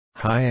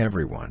Hi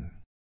everyone.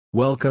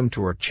 Welcome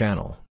to our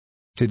channel.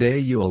 Today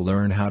you will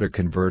learn how to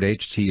convert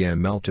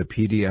HTML to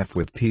PDF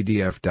with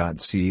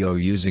PDF.co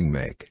using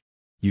Make.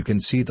 You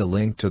can see the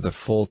link to the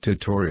full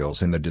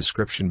tutorials in the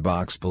description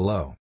box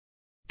below.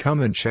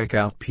 Come and check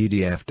out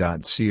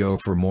PDF.co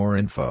for more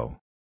info.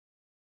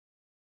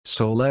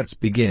 So let's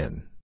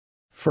begin.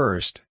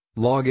 First,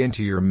 log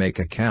into your Make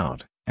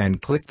account,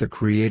 and click the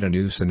Create a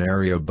New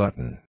Scenario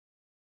button.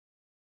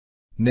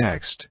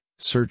 Next,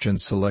 search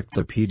and select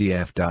the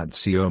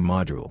PDF.co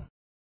module.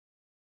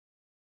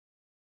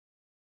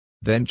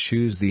 Then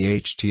choose the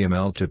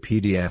HTML to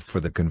PDF for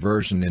the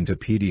conversion into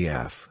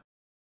PDF.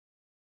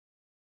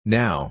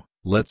 Now,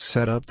 let's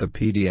set up the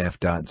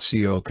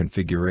PDF.co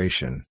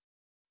configuration.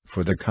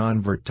 For the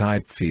Convert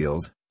Type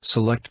field,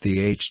 select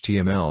the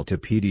HTML to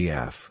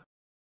PDF.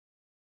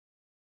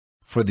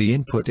 For the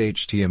Input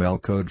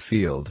HTML Code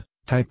field,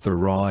 type the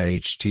raw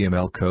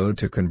HTML code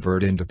to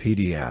convert into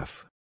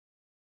PDF.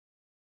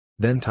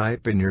 Then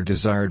type in your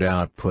desired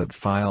output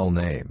file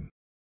name.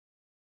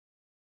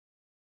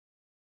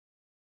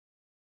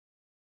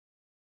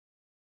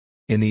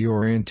 In the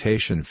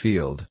Orientation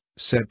field,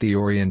 set the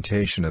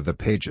orientation of the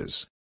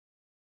pages.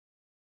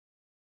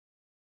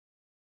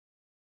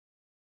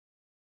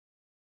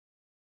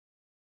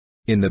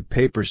 In the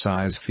Paper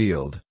Size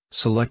field,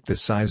 select the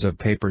size of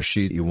paper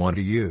sheet you want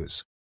to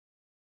use.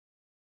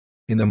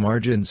 In the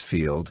Margins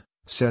field,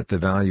 set the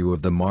value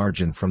of the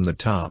margin from the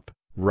top,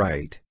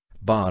 right,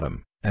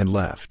 bottom, and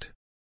left.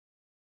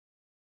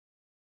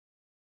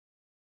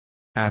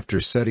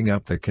 After setting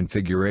up the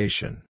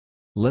configuration,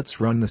 let's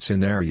run the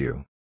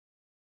scenario.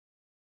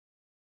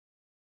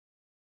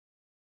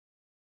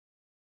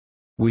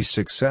 We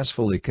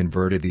successfully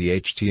converted the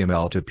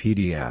HTML to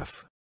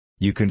PDF.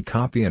 You can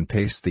copy and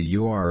paste the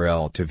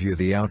URL to view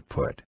the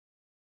output.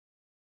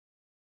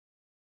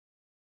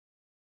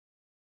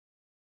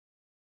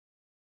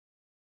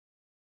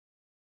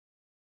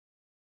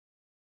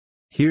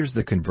 Here's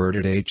the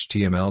converted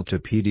HTML to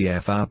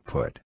PDF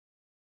output.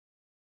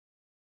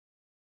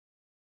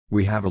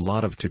 We have a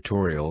lot of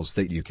tutorials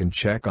that you can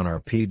check on our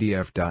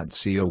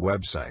PDF.co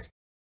website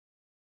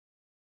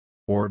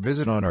or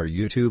visit on our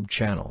YouTube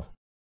channel.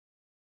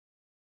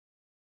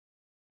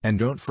 And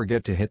don't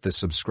forget to hit the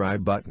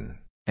subscribe button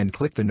and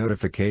click the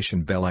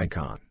notification bell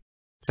icon.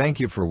 Thank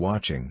you for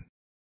watching.